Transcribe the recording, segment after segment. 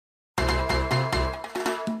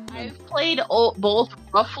played both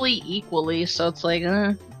roughly equally, so it's like,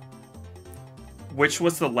 Which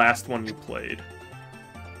was the last one you played?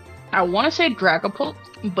 I want to say Dragapult,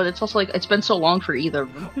 but it's also like, it's been so long for either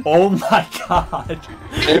of them. Oh my god!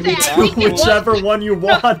 Whichever one you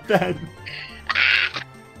want, then.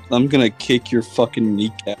 I'm gonna kick your fucking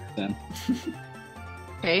kneecap then.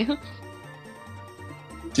 Okay.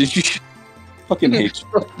 Did you fucking hate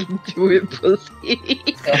you? Do it, pussy.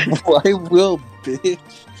 I will, bitch.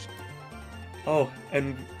 Oh,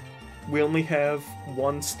 and we only have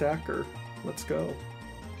one stacker. Let's go.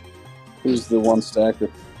 Who's the one stacker?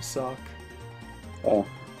 Sock. Oh.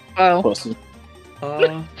 Oh. Pussy.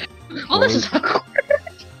 Well, this is awkward.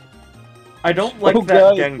 I don't like that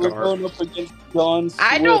guys, Gengar. we're going up against Dawn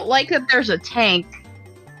Swift. I don't like that there's a tank.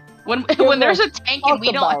 When there's a tank and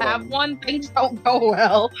we don't have one, things don't go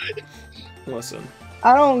well. Listen.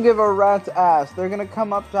 I don't give a rat's ass. They're gonna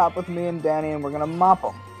come up top with me and Danny, and we're gonna mop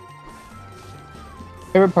them.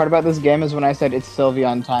 Favorite part about this game is when I said it's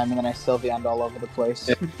Sylveon time, and then I Sylveoned all over the place.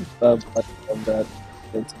 I love that.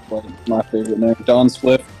 It's like my favorite name. Dawn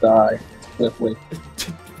Swift, die. Swiftly.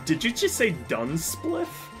 Did you just say Dunspliff?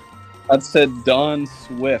 I said Dawn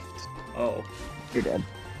Swift. Oh. You're dead.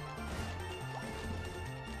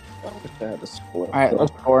 I wish I had a split. Alright,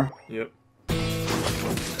 let's score. Yep.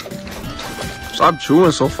 Stop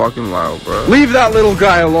chewing so fucking loud, bro. Leave that little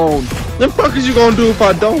guy alone. The fuck is you gonna do if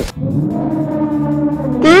I don't?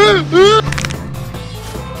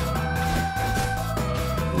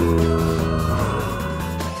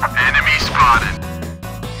 Enemy spotted.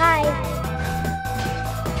 Hi.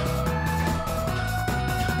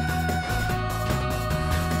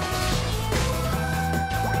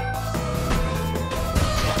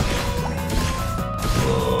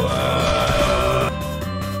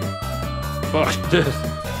 Fuck this.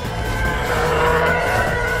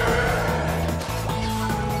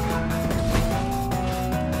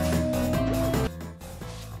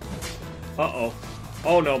 Uh-oh.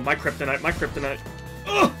 Oh no, my kryptonite, my kryptonite.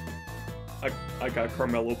 Ugh! I got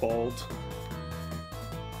Carmelo balled.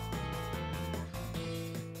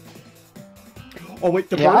 Oh wait,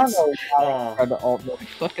 the birds? I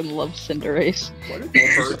fucking love Cinderace. Why do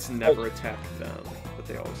the birds never attack them, but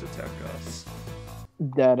they always attack us?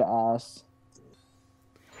 Dead ass.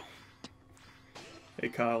 Hey,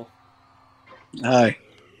 Kyle. Hi.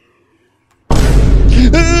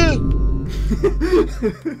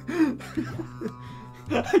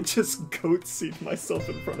 I just goat-seed myself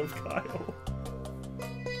in front of Kyle.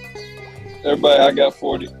 Everybody, I got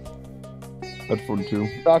 40. At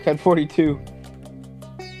 42. Doc had 42.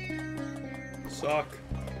 Suck.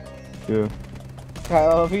 Yeah.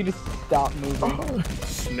 Kyle, if you just stop moving.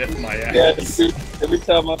 Sniff my ass. Yeah, dude, every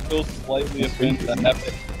time I feel slightly offended, I have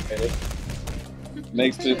to okay.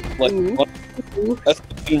 Makes it like that's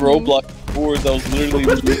in Roblox before those literally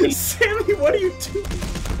moving. Sammy, what are you doing?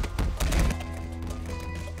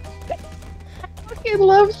 I fucking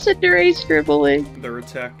love Cinderace dribbling. They're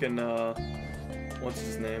attacking, what's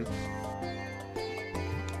his name?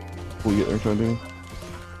 Will you get there, Tony?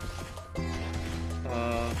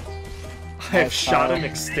 I have shot an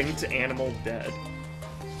extinct animal dead.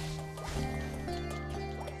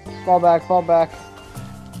 Fall back, fall back.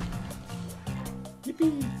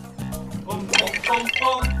 Yippee!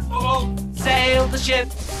 Sail the ship,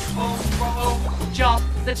 chop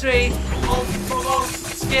the tree,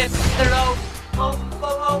 skip the rope,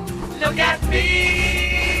 look at me!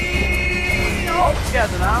 All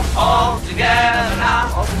together now, all together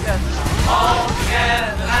now, all together now, all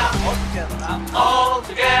together now, all together now, all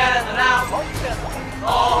together now,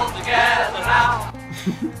 all together now.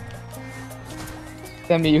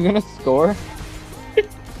 Sammy, you gonna score?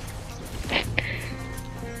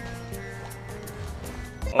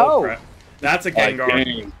 Oh crap. That's a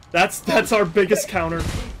Gengar. That's our biggest counter.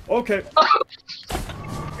 Okay.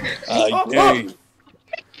 I game.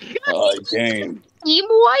 I game. Team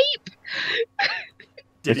wipe?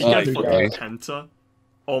 Did he get fucking Penta?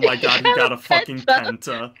 Oh my god, he got a fucking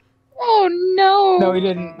Penta. Oh no! No, he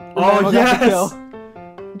didn't. Oh yes!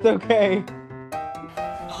 It's okay.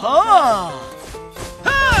 Huh!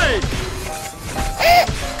 Hey!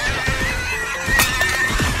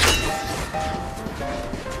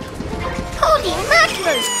 Holy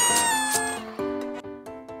mackerel!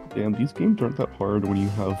 Damn, these games aren't that hard when you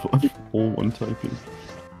have a full one typing.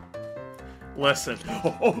 Listen.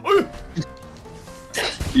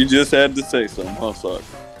 You just had to say something, huh, Sock?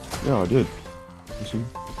 Yeah, I did. You see?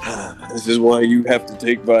 This is why you have to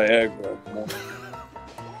take Viagra.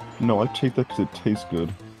 No, I take that because it tastes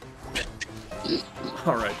good.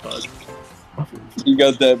 Alright, bud. You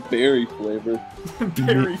got that berry flavor.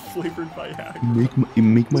 Berry flavored Viagra.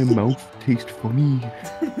 Make my mouth taste funny.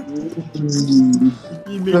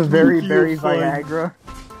 The very berry Viagra.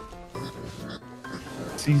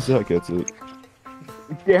 See, Zach gets it.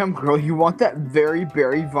 Damn, girl, you want that very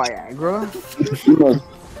berry Viagra?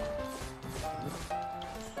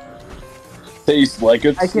 Tastes like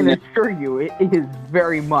a I can assure you, it is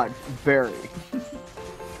very much berry.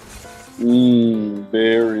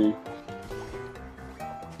 Berry.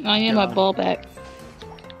 I need my ball back.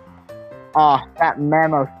 Ah, that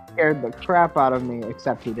mammoth scared the crap out of me,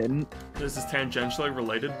 except he didn't. This is tangentially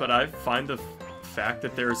related, but I find the fact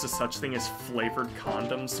that there is a such thing as flavored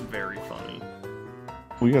condoms very funny.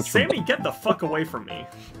 We got Sammy, get the fuck away from me.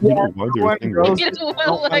 You know why they're a thing, right? You know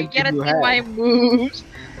what? I gotta see my moves.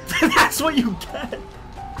 That's what you get.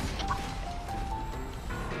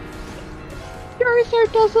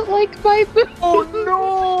 Charizard doesn't like my moves. Oh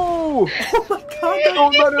no! Oh my god.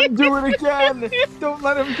 Don't let him do it again! Don't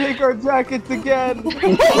let him take our jackets again!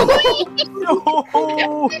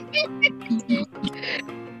 No!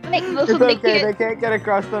 It's okay, they can't get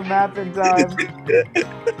across the map in time.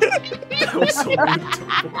 That was so weird.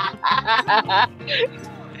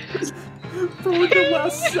 For like the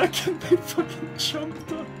last second, they fucking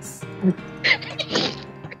jumped us.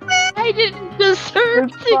 I didn't deserve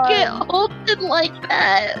It's to fine. get halted like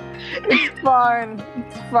that. It's fine.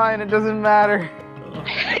 It's fine, it doesn't matter.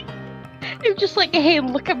 I'm just like, hey,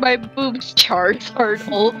 look at my boobs, Charizard.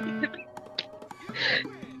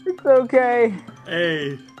 It's okay.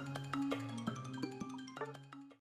 Hey.